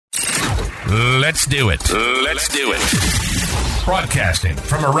Let's do it. Let's do it. Broadcasting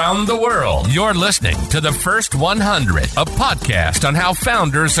from around the world, you're listening to The First 100, a podcast on how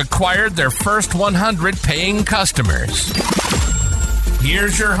founders acquired their first 100 paying customers.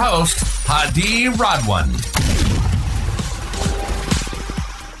 Here's your host, Hadi Radwan.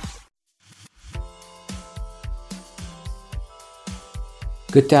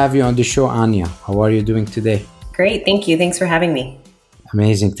 Good to have you on the show, Ania. How are you doing today? Great, thank you. Thanks for having me.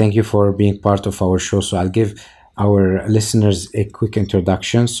 Amazing. Thank you for being part of our show. So I'll give our listeners a quick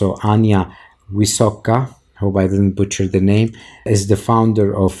introduction. So Ania Wysocka, hope I didn't butcher the name, is the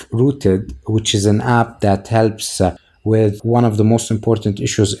founder of Rooted, which is an app that helps with one of the most important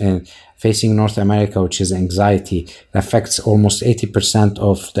issues in facing North America, which is anxiety. It affects almost 80%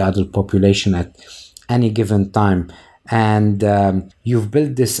 of the adult population at any given time. And you've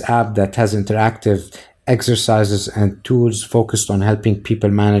built this app that has interactive exercises and tools focused on helping people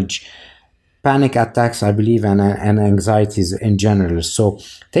manage panic attacks, I believe, and anxieties in general. So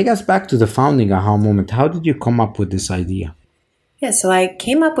take us back to the founding aha moment. How did you come up with this idea? Yeah, so I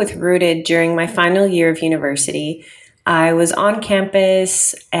came up with Rooted during my final year of university. I was on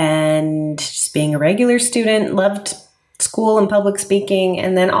campus and just being a regular student, loved school and public speaking,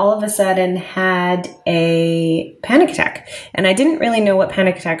 and then all of a sudden had a panic attack. And I didn't really know what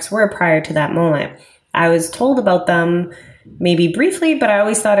panic attacks were prior to that moment. I was told about them maybe briefly, but I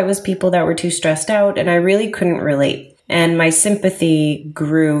always thought it was people that were too stressed out, and I really couldn't relate. And my sympathy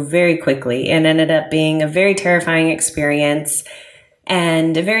grew very quickly and ended up being a very terrifying experience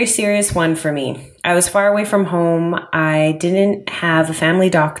and a very serious one for me. I was far away from home. I didn't have a family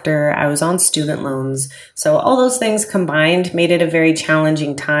doctor. I was on student loans. So all those things combined made it a very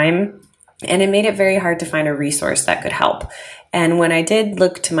challenging time, and it made it very hard to find a resource that could help. And when I did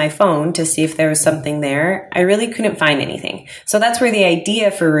look to my phone to see if there was something there, I really couldn't find anything. So that's where the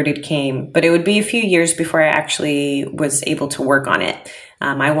idea for Rooted came, but it would be a few years before I actually was able to work on it.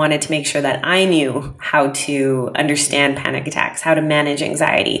 I wanted to make sure that I knew how to understand panic attacks, how to manage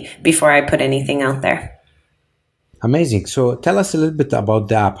anxiety before I put anything out there. Amazing. So tell us a little bit about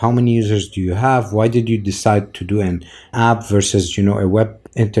the app. How many users do you have? Why did you decide to do an app versus, a web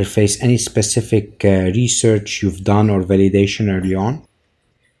interface? Any specific research you've done or validation early on?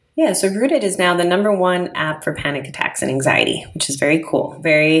 Yeah, so Rooted is now the #1 app for panic attacks and anxiety, which is very cool.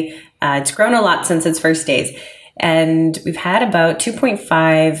 It's grown a lot since its first days. And we've had about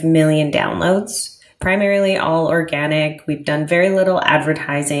 2.5 million downloads, primarily all organic. We've done very little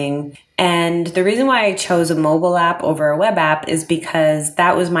advertising. And the reason why I chose a mobile app over a web app is because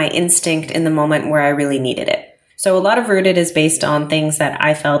that was my instinct in the moment where I really needed it. So a lot of Rooted is based on things that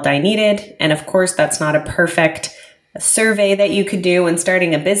I felt I needed. And of course, that's not a perfect survey that you could do when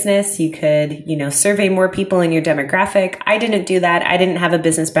starting a business. You could, survey more people in your demographic. I didn't do that. I didn't have a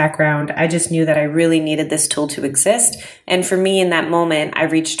business background. I just knew that I really needed this tool to exist. And for me in that moment, I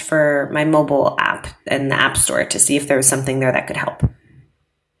reached for my mobile app in the App Store to see if there was something there that could help.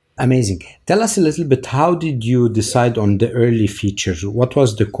 Amazing. Tell us a little bit, how did you decide on the early features? What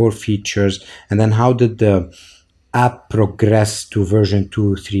was the core features? And then how did the app progress to version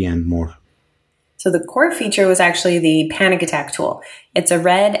 2, 3, and more? So the core feature was actually the panic attack tool. It's a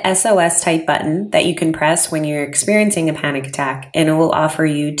red SOS type button that you can press when you're experiencing a panic attack, and it will offer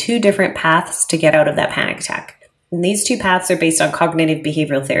you 2 different paths to get out of that panic attack. And these 2 paths are based on cognitive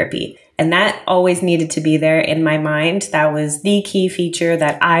behavioral therapy. And that always needed to be there in my mind. That was the key feature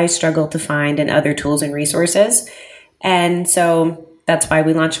that I struggled to find in other tools and resources. And so that's why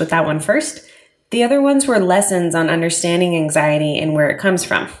we launched with that one first. The other ones were lessons on understanding anxiety and where it comes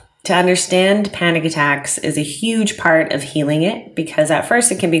from. To understand panic attacks is a huge part of healing it, because at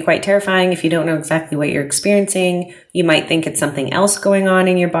first it can be quite terrifying if you don't know exactly what you're experiencing. You might think it's something else going on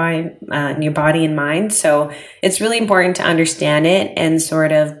in your body and mind. So it's really important to understand it and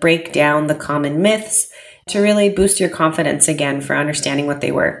sort of break down the common myths to really boost your confidence again for understanding what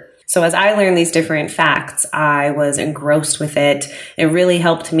they were. So as I learned these different facts, I was engrossed with it. It really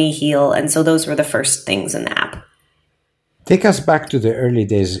helped me heal. And so those were the first things in the app. Take us back to the early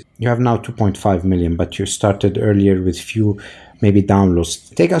days. You have now 2.5 million, but you started earlier with few, maybe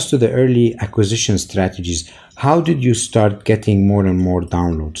downloads. Take us to the early acquisition strategies. How did you start getting more and more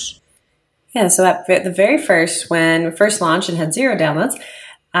downloads? Yeah, so at the very first, when we first launched and had 0 downloads,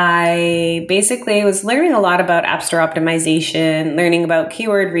 I basically was learning a lot about App Store optimization, learning about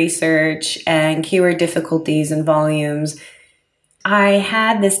keyword research and keyword difficulties and volumes. I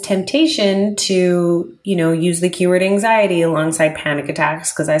had this temptation to, use the keyword anxiety alongside panic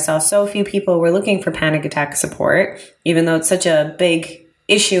attacks because I saw so few people were looking for panic attack support, even though it's such a big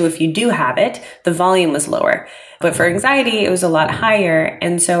issue if you do have it, the volume was lower. But for anxiety, it was a lot higher.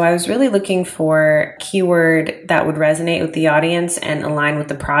 And so I was really looking for a keyword that would resonate with the audience and align with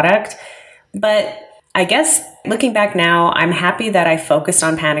the product. But I guess looking back now, I'm happy that I focused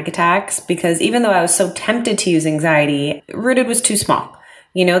on panic attacks, because even though I was so tempted to use anxiety, Rooted was too small.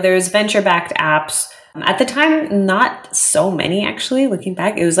 There's venture-backed apps. At the time, not so many, actually, looking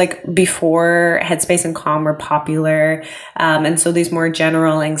back. It was like before Headspace and Calm were popular. And so these more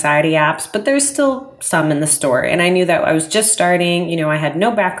general anxiety apps, but there's still some in the store. And I knew that I was just starting, I had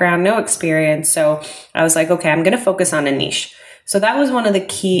no background, no experience. So I was like, okay, I'm going to focus on a niche. So that was one of the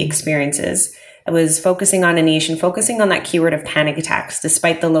key experiences. I was focusing on a niche and focusing on that keyword of panic attacks,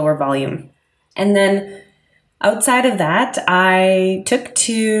 despite the lower volume. And then outside of that, I took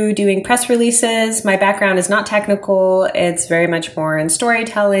to doing press releases. My background is not technical. It's very much more in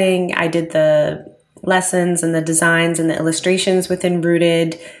storytelling. I did the lessons and the designs and the illustrations within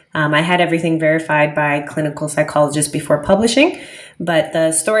Rooted. I had everything verified by clinical psychologists before publishing, but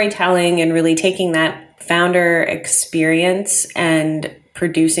the storytelling and really taking that founder experience and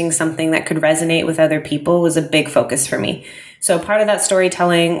producing something that could resonate with other people was a big focus for me. So part of that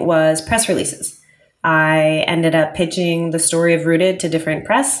storytelling was press releases. I ended up pitching the story of Rooted to different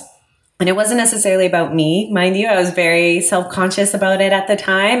press. And it wasn't necessarily about me, mind you. I was very self-conscious about it at the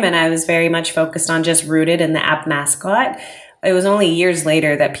time, and I was very much focused on just Rooted and the app mascot. It was only years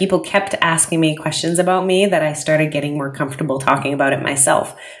later that people kept asking me questions about me that I started getting more comfortable talking about it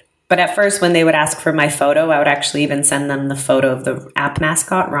myself. But at first, when they would ask for my photo, I would actually even send them the photo of the app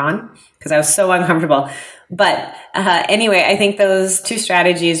mascot, Ron, because I was so uncomfortable. But anyway, I think those two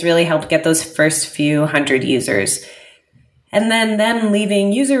strategies really helped get those first few hundred users. And then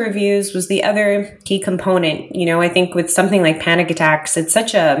leaving user reviews was the other key component. I think with something like panic attacks, it's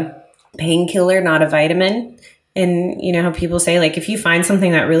such a painkiller, not a vitamin. And how people say, like, if you find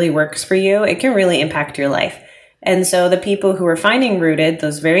something that really works for you, it can really impact your life. And so the people who were finding Rooted,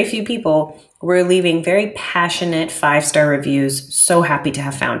 those very few people, were leaving very passionate 5-star reviews, so happy to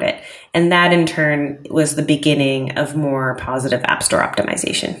have found it. And that in turn was the beginning of more positive App Store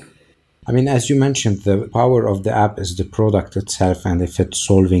optimization. I mean, as you mentioned, the power of the app is the product itself and if it's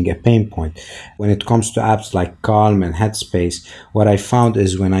solving a pain point. When it comes to apps like Calm and Headspace, what I found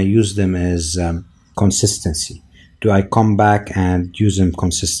is when I use them is consistency. Do I come back and use them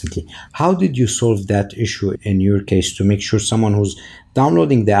consistently? How did you solve that issue in your case to make sure someone who's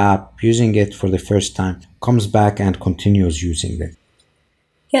downloading the app, using it for the first time, comes back and continues using it?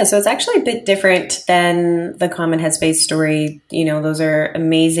 Yeah, so it's actually a bit different than the Calm and Headspace story. Those are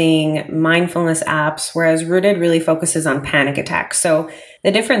amazing mindfulness apps, whereas Rooted really focuses on panic attacks. So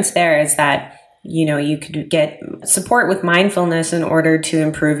the difference there is that, you could get support with mindfulness in order to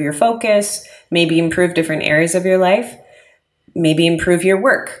improve your focus, maybe improve different areas of your life, maybe improve your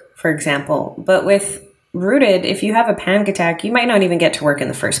work, for example. But with Rooted, if you have a panic attack, you might not even get to work in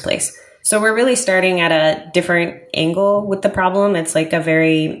the first place. So we're really starting at a different angle with the problem. It's like a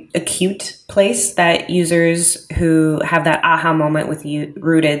very acute place that users who have that aha moment with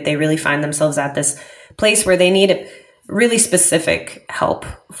Rooted, they really find themselves at this place where they need really specific help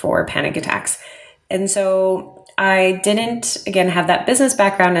for panic attacks. And so I didn't, again, have that business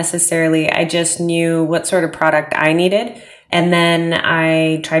background necessarily. I just knew what sort of product I needed. And then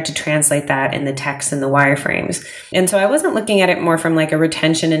I tried to translate that in the text and the wireframes. And so I wasn't looking at it more from like a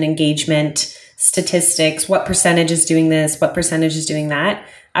retention and engagement statistics, what percentage is doing this, what percentage is doing that.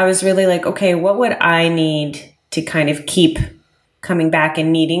 I was really like, okay, what would I need to kind of keep coming back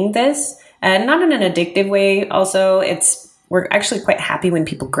and needing this? And not in an addictive way. Also, we're actually quite happy when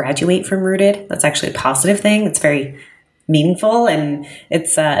people graduate from Rooted. That's actually a positive thing. It's very meaningful and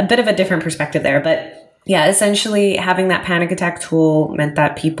it's a bit of a different perspective there. But yeah, essentially having that panic attack tool meant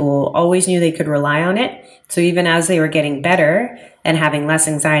that people always knew they could rely on it. So even as they were getting better and having less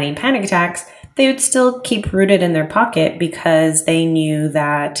anxiety and panic attacks, they would still keep Rooted in their pocket because they knew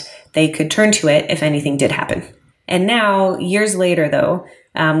that they could turn to it if anything did happen. And now, years later though,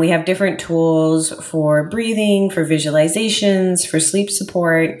 we have different tools for breathing, for visualizations, for sleep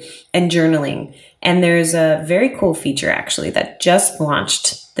support, and journaling. And there's a very cool feature actually that just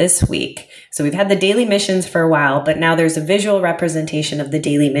launched this week. So we've had the daily missions for a while, but now there's a visual representation of the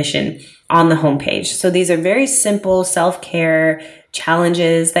daily mission on the homepage. So these are very simple self-care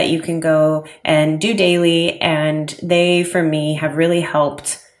challenges that you can go and do daily. And they, for me, have really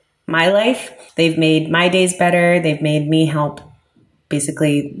helped my life. They've made my days better. They've made me help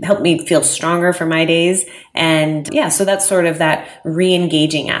me feel stronger for my days. And yeah, so that's sort of that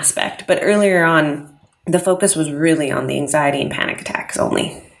re-engaging aspect. But earlier on, the focus was really on the anxiety and panic attacks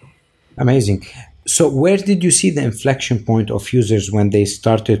only. Amazing. So where did you see the inflection point of users when they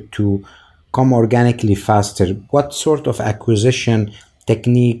started to come organically faster? What sort of acquisition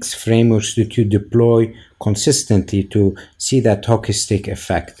techniques, frameworks did you deploy consistently to see that hockey stick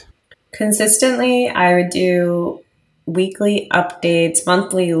effect? Consistently, I would do weekly updates,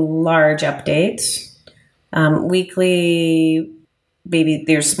 monthly large updates, weekly maybe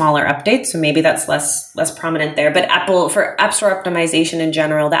there's smaller updates, so maybe that's less prominent there. But Apple, for App Store optimization in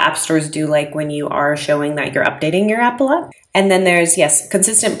general, the app stores do like when you are showing that you're updating your Apple app. And then there's, yes,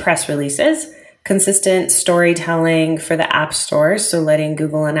 consistent press releases, consistent storytelling for the app stores, so letting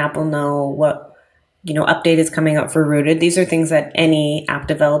Google and Apple know what update is coming up for Rooted. These are things that any app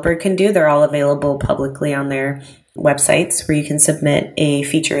developer can do. They're all available publicly on their websites where you can submit a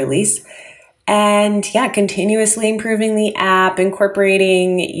feature release. And yeah, continuously improving the app,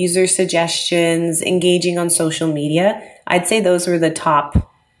 incorporating user suggestions, engaging on social media. I'd say those were the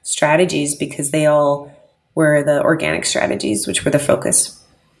top strategies because they all were the organic strategies, which were the focus.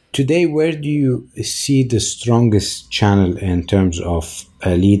 Today, where do you see the strongest channel in terms of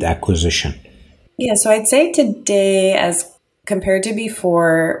lead acquisition? Yeah, so I'd say today, as compared to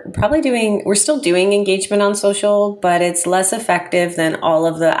before, we're still doing engagement on social, but it's less effective than all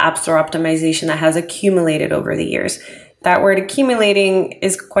of the App Store optimization that has accumulated over the years. That word accumulating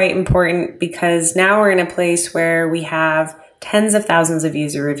is quite important because now we're in a place where we have tens of thousands of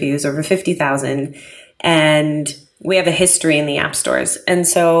user reviews, over 50,000, and we have a history in the app stores. And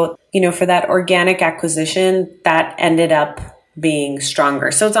so, for that organic acquisition, that ended up being stronger.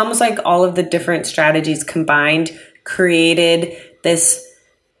 So it's almost like all of the different strategies combined created this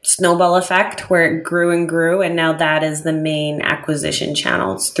snowball effect where it grew and grew. And now that is the main acquisition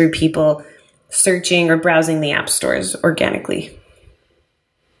channels through people searching or browsing the app stores organically.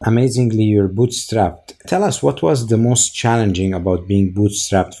 Amazingly, you're bootstrapped. Tell us, what was the most challenging about being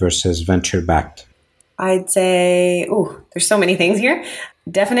bootstrapped versus venture-backed? I'd say, there's so many things here.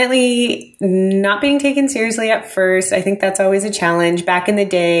 Definitely not being taken seriously at first. I think that's always a challenge. Back in the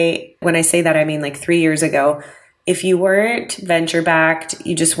day, when I say that, I mean like 3 years ago, if you weren't venture-backed,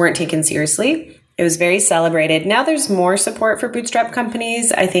 you just weren't taken seriously. It was very celebrated. Now there's more support for bootstrap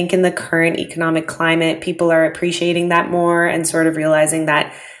companies. I think in the current economic climate, people are appreciating that more and sort of realizing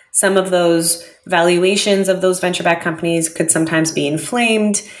that some of those valuations of those venture-backed companies could sometimes be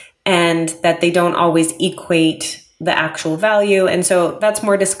inflamed and that they don't always equate the actual value. And so that's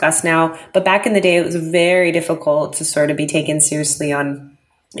more discussed now. But back in the day, it was very difficult to sort of be taken seriously on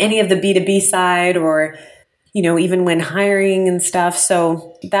any of the B2B side or, even when hiring and stuff.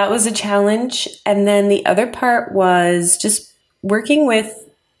 So that was a challenge. And then the other part was just working with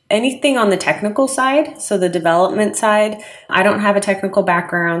anything on the technical side. So the development side, I don't have a technical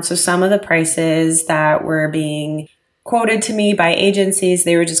background. So some of the prices that were being quoted to me by agencies,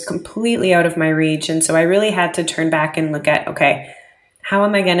 they were just completely out of my reach. And so I really had to turn back and look at, okay, how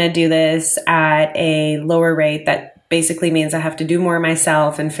am I going to do this at a lower rate that basically means I have to do more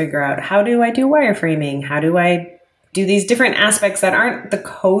myself and figure out how do I do wireframing? How do I do these different aspects that aren't the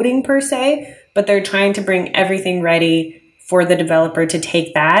coding per se, but they're trying to bring everything ready for the developer to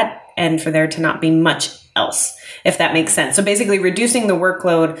take that and for there to not be much else, if that makes sense. So basically reducing the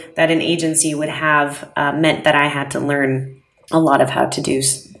workload that an agency would have meant that I had to learn a lot of how to do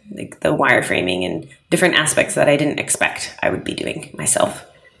like the wireframing and different aspects that I didn't expect I would be doing myself.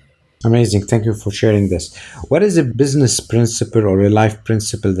 Amazing. Thank you for sharing this. What is a business principle or a life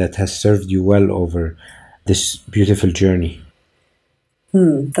principle that has served you well over this beautiful journey?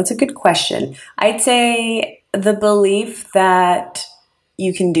 That's a good question. I'd say the belief that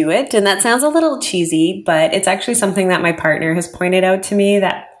you can do it. And that sounds a little cheesy, but it's actually something that my partner has pointed out to me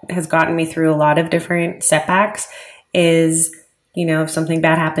that has gotten me through a lot of different setbacks is, if something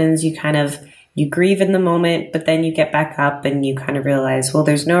bad happens, you grieve in the moment, but then you get back up and you kind of realize, well,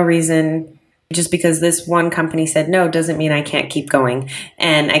 there's no reason. Just because this one company said no doesn't mean I can't keep going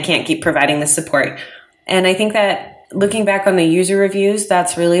and I can't keep providing the support. And I think that looking back on the user reviews,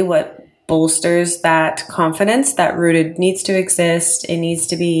 that's really what bolsters that confidence that Rooted needs to exist. It needs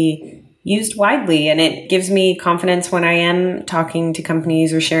to be used widely. And it gives me confidence when I am talking to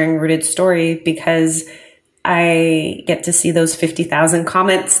companies or sharing Rooted's story because I get to see those 50,000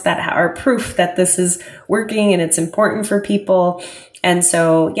 comments that are proof that this is working and it's important for people. And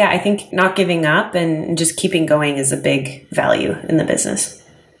so, I think not giving up and just keeping going is a big value in the business.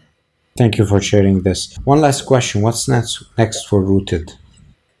 Thank you for sharing this. One last question. What's next for Rooted?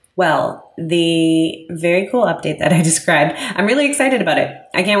 Well, the very cool update that I described, I'm really excited about it.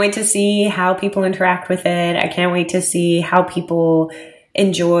 I can't wait to see how people interact with it. I can't wait to see how people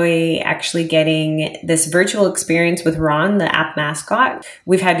enjoy actually getting this virtual experience with Ron, the app mascot.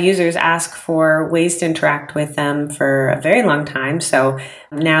 We've had users ask for ways to interact with them for a very long time. So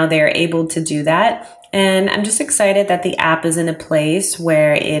now they're able to do that. And I'm just excited that the app is in a place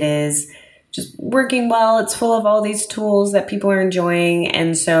where it is just working well. It's full of all these tools that people are enjoying.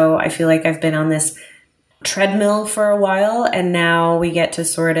 And so I feel like I've been on this treadmill for a while, and now we get to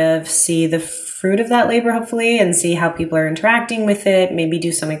sort of see the fruit of that labor, hopefully, and see how people are interacting with it, maybe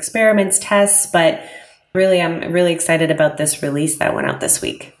do some experiments, tests. But really, I'm really excited about this release that went out this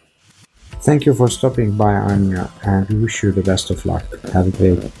week. Thank you for stopping by, Ania, and we wish you the best of luck. Have a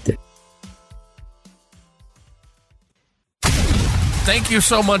great day. Thank you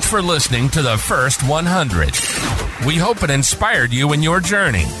so much for listening to the First 100. We hope it inspired you in your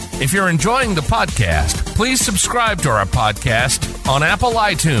journey. If you're enjoying the podcast, please subscribe to our podcast on Apple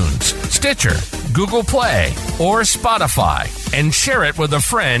iTunes, Stitcher, Google Play, or Spotify, and share it with a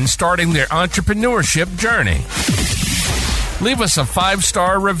friend starting their entrepreneurship journey. Leave us a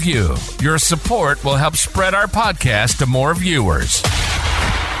 5-star review. Your support will help spread our podcast to more viewers.